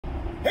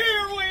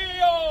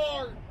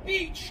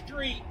Beach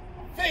Street,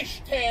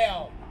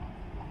 Fishtown.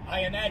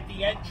 I am at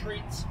the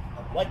entrance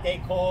of what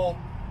they call,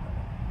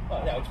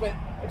 well, no,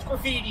 it's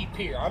Graffiti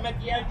Pier. I'm at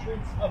the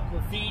entrance of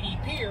Graffiti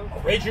Pier.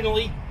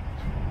 Originally,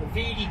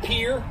 Graffiti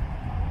Pier,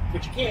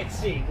 which you can't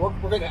see.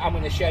 I'm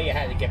gonna show you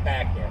how to get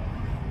back there.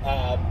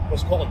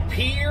 Was called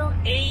Pier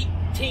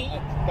 18.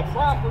 The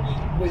property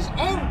was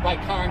owned by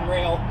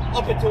Conrail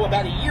up until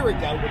about a year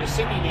ago, where the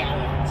city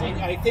now owns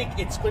it. I think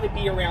it's going to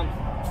be around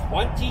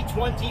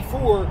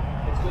 2024.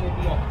 It's going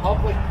to be a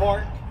public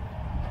park.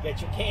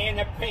 Get your can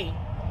of paint.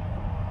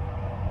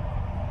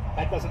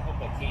 That doesn't look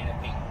like can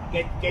of paint.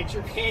 Get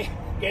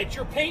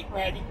your paint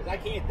ready, because I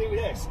can't do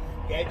this.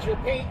 Get your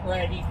paint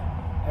ready,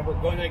 and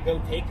we're going to go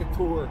take a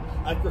tour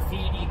of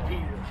Graffiti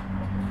Pier.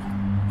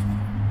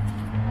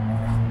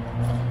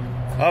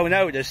 Oh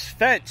no, this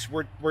fence,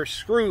 we're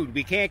screwed.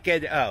 We can't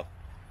get, oh,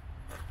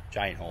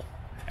 giant hole.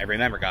 And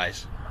remember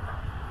guys,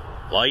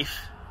 life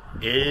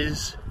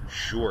is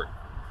short.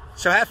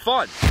 So have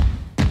fun.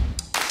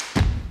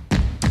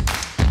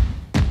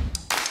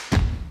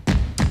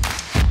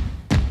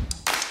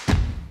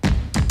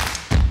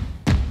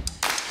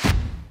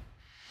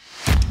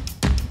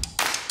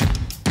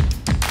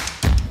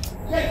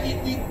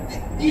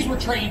 Yeah, these were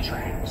train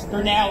tracks.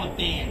 They're now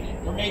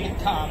abandoned. They're made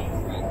of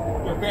concrete.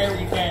 They're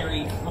very,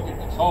 very, look at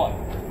this, hard.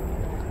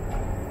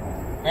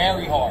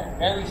 Very hard,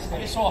 very stiff.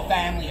 I saw a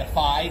family of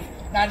 5.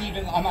 Not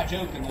even, I'm not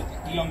joking,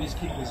 the youngest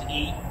kid was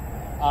 8.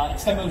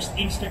 It's the most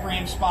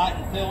Instagram spot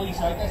in Philly,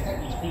 so I guess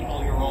that these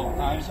people here all the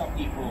time. Some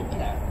people,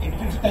 you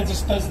know,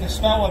 does the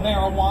smell of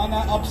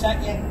marijuana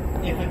upset you?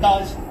 If it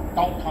does,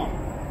 don't come.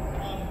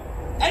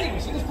 Anyway,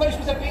 so this place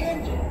was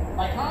abandoned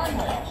by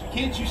Conrail.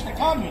 Kids used to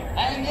come here,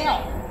 hang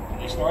out.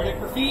 They started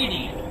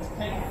graffiti. Let's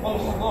take a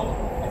closer look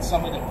at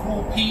some of the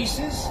cool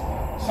pieces,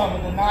 some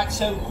of the not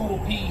so cool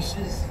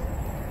pieces,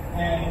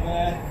 and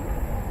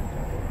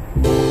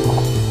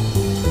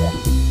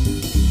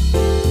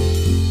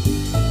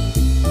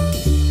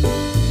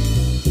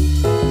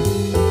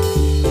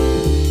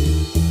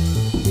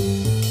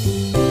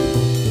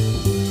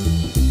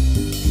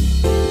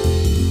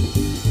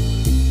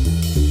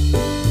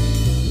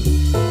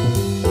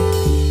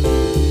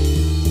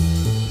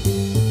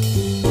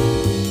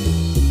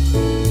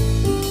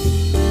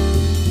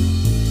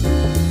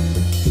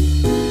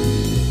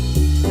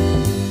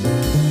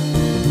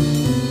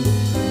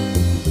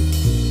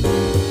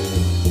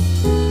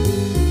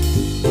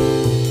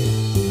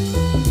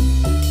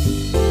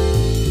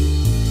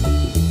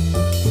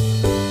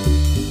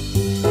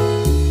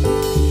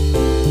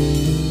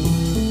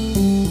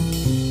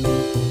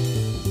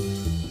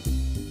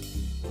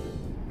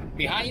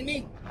behind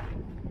me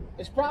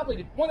is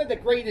probably one of the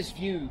greatest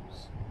views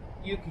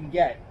you can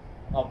get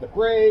of the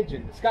bridge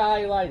and the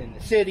skyline and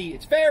the city.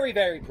 It's very,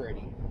 very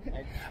pretty.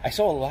 I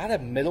saw a lot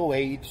of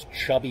middle-aged,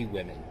 chubby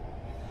women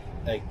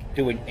like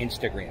doing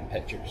Instagram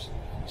pictures.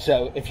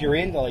 So if you're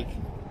into like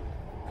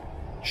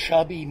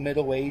chubby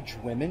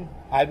middle-aged women,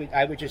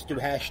 I would just do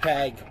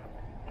hashtag.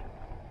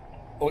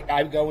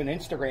 I would go on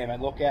Instagram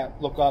and look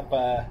up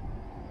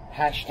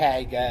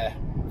hashtag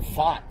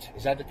thought.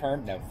 Is that the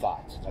term? No,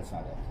 thoughts. That's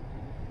not it.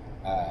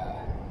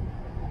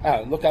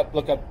 Look up,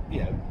 you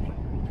know,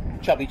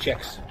 chubby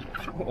chicks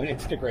on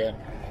Instagram,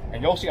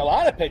 and you'll see a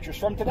lot of pictures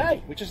from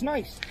today, which is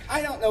nice.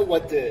 I don't know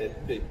what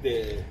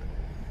the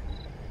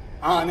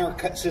honor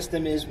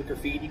system is with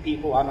graffiti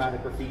people. I'm not a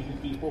graffiti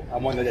people.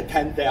 I'm one of the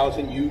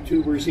 10,000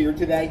 YouTubers here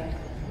today,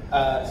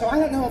 so I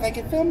don't know if I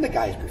can film the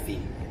guy's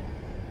graffiti.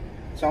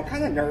 So I'm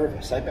kind of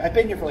nervous. I've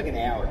been here for like an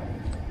hour,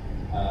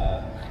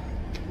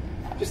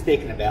 just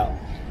thinking about,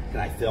 can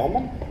I film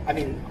them? I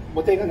mean,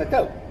 what they gonna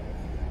do?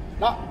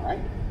 Nothing, right?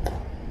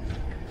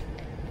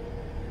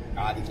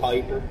 Naughty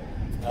Piper.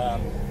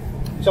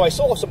 So I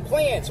saw some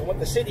plans on what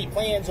the city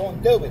plans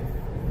on doing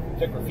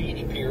to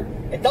Graffiti Pier.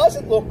 It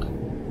doesn't look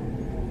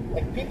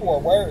like people are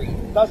worried.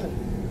 It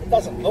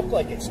doesn't look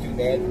like it's too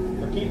bad.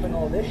 They're keeping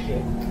all this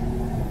shit,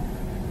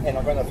 and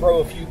they're going to throw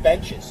a few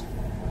benches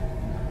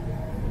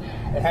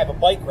and have a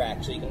bike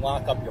rack so you can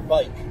lock up your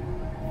bike,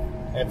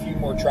 and a few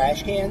more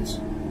trash cans.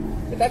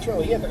 But that's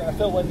really it. They're going to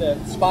fill in the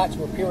spots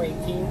where Pier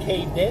 18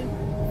 caved in.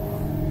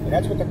 And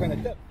that's what they're going to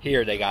do.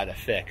 Here they got to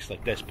fix,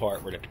 like this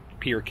part where the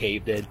pier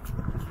caved in.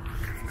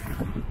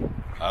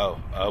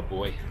 Oh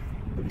boy.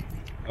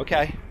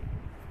 Okay.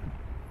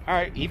 All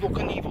right, Evel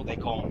Knievel, they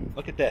call him.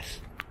 Look at this.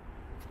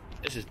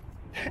 This is,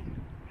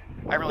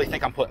 I really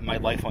think I'm putting my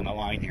life on the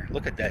line here.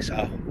 Look at this.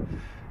 Oh,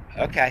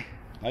 okay.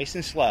 Nice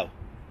and slow.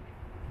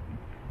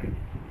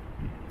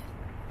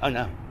 Oh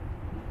no.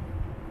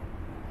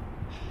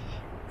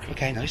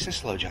 Okay, nice and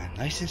slow, John.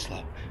 Nice and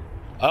slow.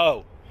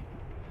 Oh.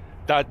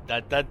 Da da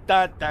da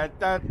da da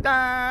da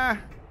da.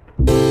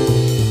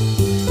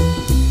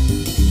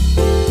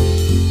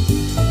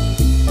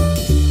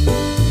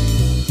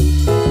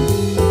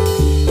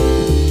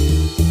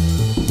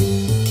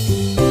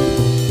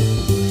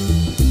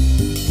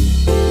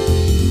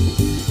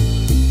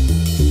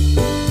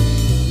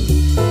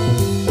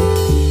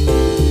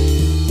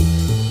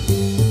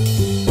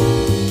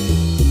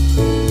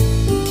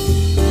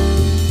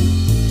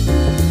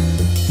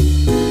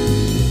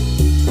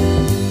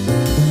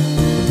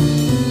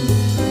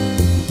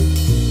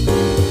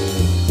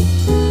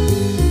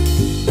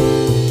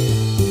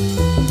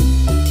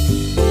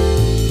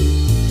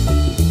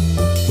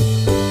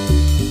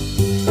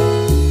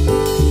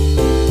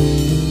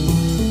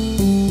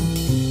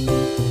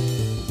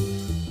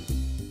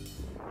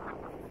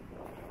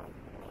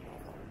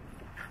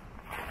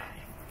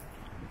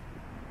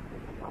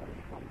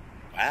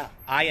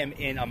 I am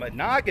in a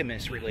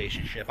monogamous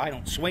relationship. I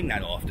don't swing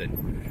that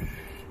often.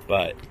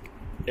 But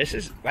this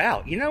is,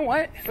 wow, you know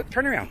what? Look,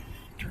 turn around.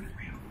 Turn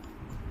around.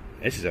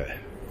 This is a...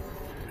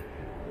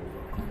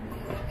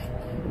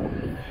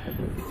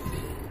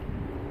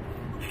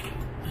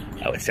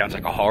 Oh, it sounds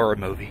like a horror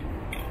movie.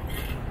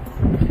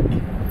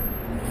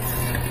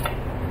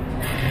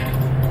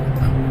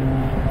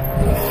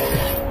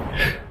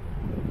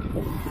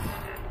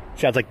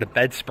 Sounds like the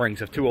bed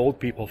springs of two old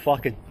people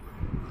fucking.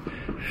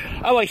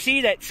 Oh, I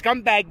see that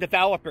scumbag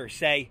developers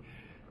say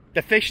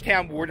the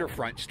Fishtown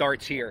waterfront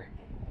starts here.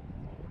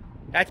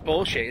 That's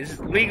bullshit. This is,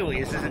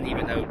 legally, this isn't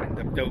even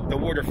open. The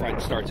waterfront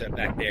starts up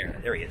back there.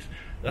 There he is.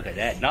 Look at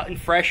that. Nothing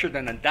fresher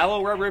than a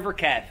Delaware River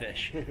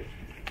catfish.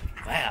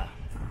 Wow.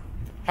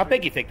 How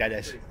big do you think that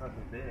is? It's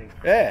fucking big.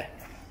 Yeah.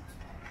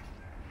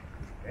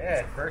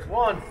 Yeah, first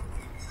one.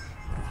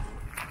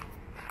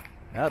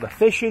 Now the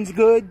fishing's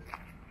good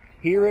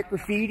here at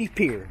Graffiti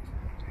Pier.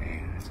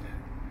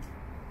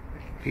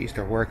 Piece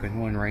they're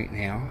working on right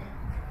now.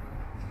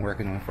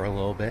 Working on it for a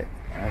little bit.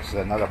 This is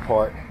another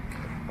part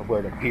of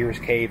where the pier's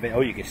caving.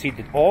 Oh, you can see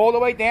it all the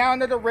way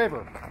down to the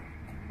river.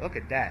 Look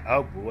at that.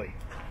 Oh boy.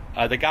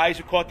 The guys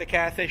who caught the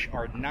catfish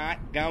are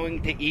not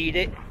going to eat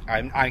it.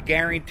 I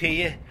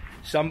guarantee you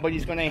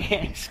somebody's going to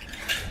ask.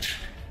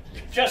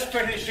 Just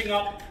finishing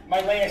up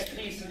my last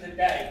piece of the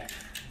day.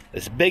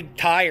 This big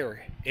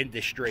tire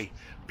industry.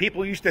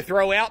 People used to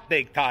throw out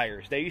big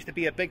tires. They used to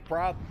be a big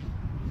problem.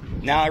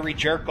 Now every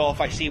jerk off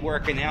I see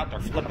working out, they're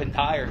flipping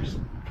tires.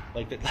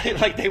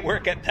 Like they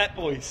work at Pet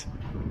Boys.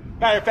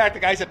 Matter of fact, the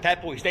guys at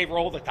Pet Boys, they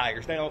roll the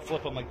tires. They don't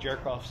flip them like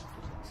jerk offs.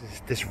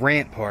 This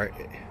ramp part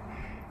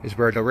is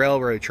where the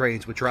railroad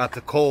trains would drop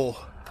the coal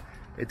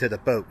into the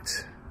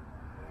boats.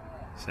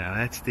 So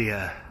that's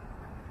the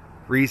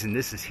reason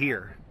this is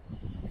here.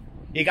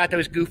 You got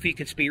those goofy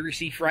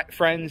conspiracy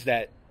friends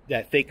that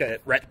think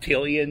that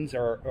reptilians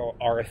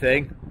are a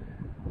thing.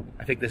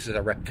 I think this is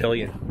a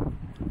reptilian.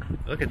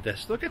 Look at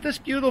this. Look at this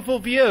beautiful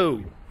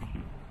view.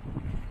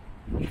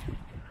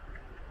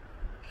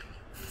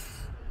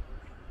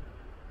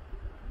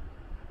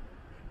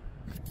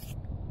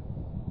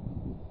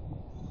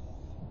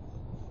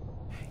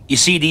 You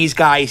see these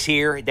guys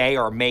here? They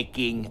are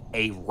making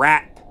a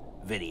rap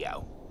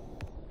video.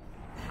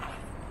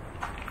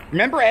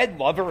 Remember Ed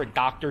Lover and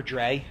Dr.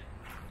 Dre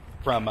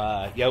from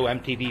Yo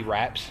MTV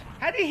Raps?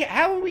 How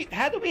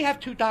do we have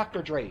two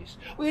Dr. Dre's?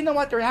 Well, you know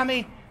what? How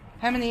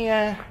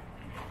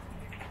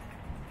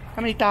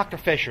many Dr.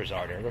 Fishers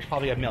are there? There's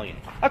probably a million.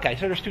 Okay,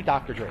 so there's two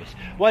Dr. Dre's.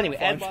 Well,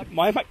 anyway,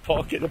 why am I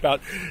talking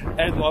about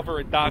Ed Lover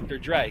and Dr.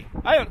 Dre?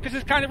 I don't, because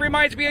this kind of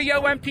reminds me of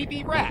Yo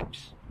MTV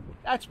Raps.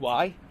 That's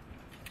why.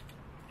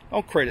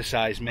 Don't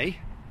criticize me.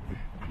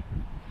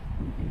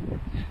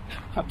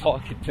 I'm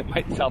talking to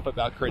myself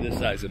about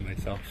criticizing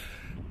myself.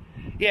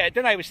 Yeah,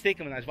 then I was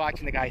thinking when I was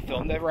watching the guy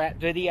film the rap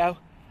video,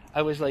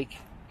 I was like,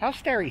 how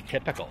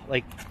stereotypical.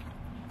 Like,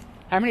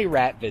 how many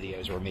rap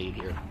videos were made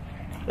here?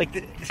 Like,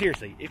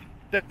 seriously,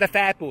 the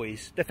Fat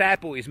Boys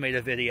made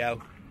a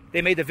video.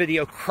 They made a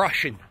video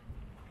crushing.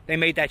 They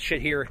made that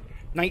shit here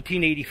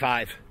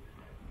 1985.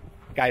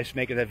 The guy's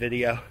making a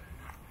video.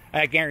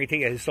 I guarantee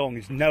you his song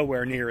is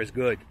nowhere near as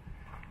good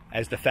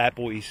as the Fat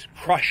Boys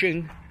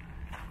Crushing,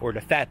 or the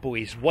Fat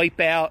Boys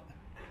Wipeout,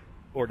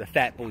 or the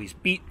Fat Boys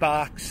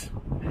Beatbox,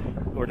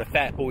 or the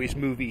Fat Boys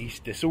movies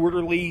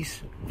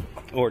Disorderlies,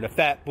 or the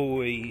Fat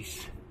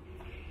Boys...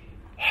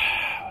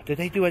 Did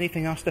they do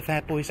anything else, the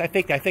Fat Boys? I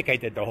think I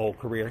did the whole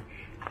career.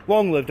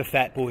 Long live the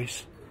Fat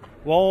Boys.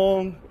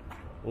 Long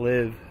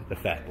live the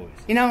Fat Boys.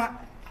 You know,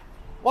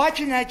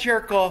 watching that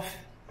jerk off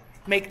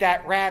make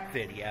that rap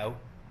video,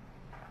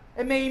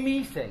 it made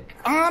me think,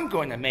 I'm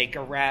going to make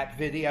a rap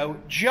video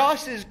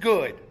just as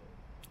good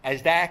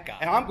as that guy.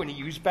 And I'm going to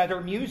use better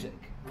music.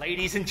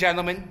 Ladies and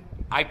gentlemen,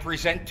 I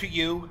present to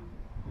you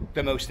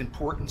the most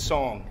important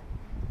song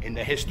in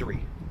the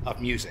history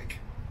of music.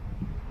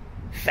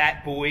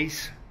 Fat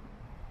Boys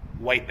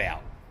Wipeout.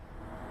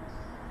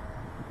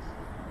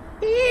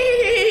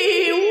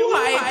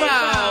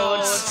 Wipeout.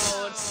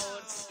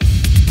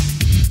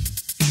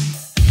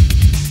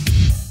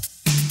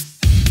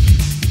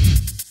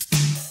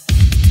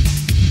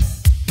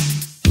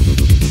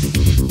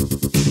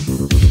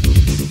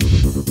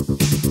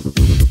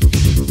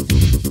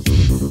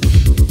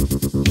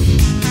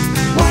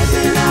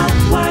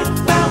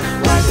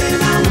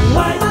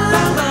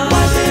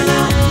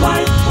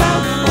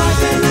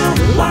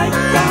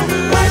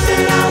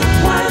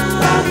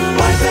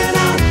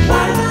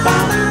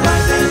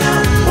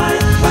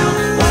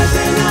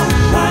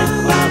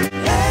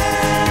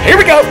 Here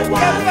we go!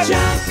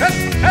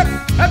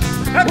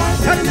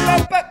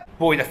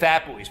 Boy, the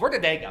Fat Boys, where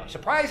did they go?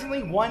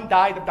 Surprisingly, one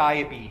died of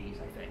diabetes,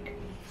 I think.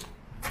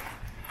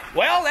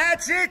 Well,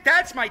 that's it.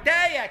 That's my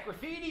day at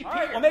Graffiti Pier. All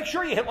right, well, make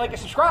sure you hit like and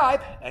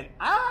subscribe, and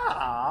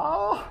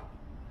I'll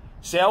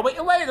sail with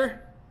you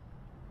later.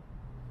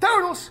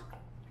 Toodles!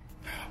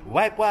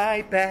 Wipe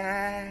out.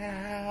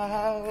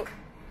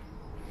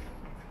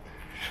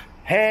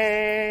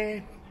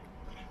 Hey,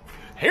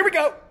 here we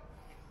go.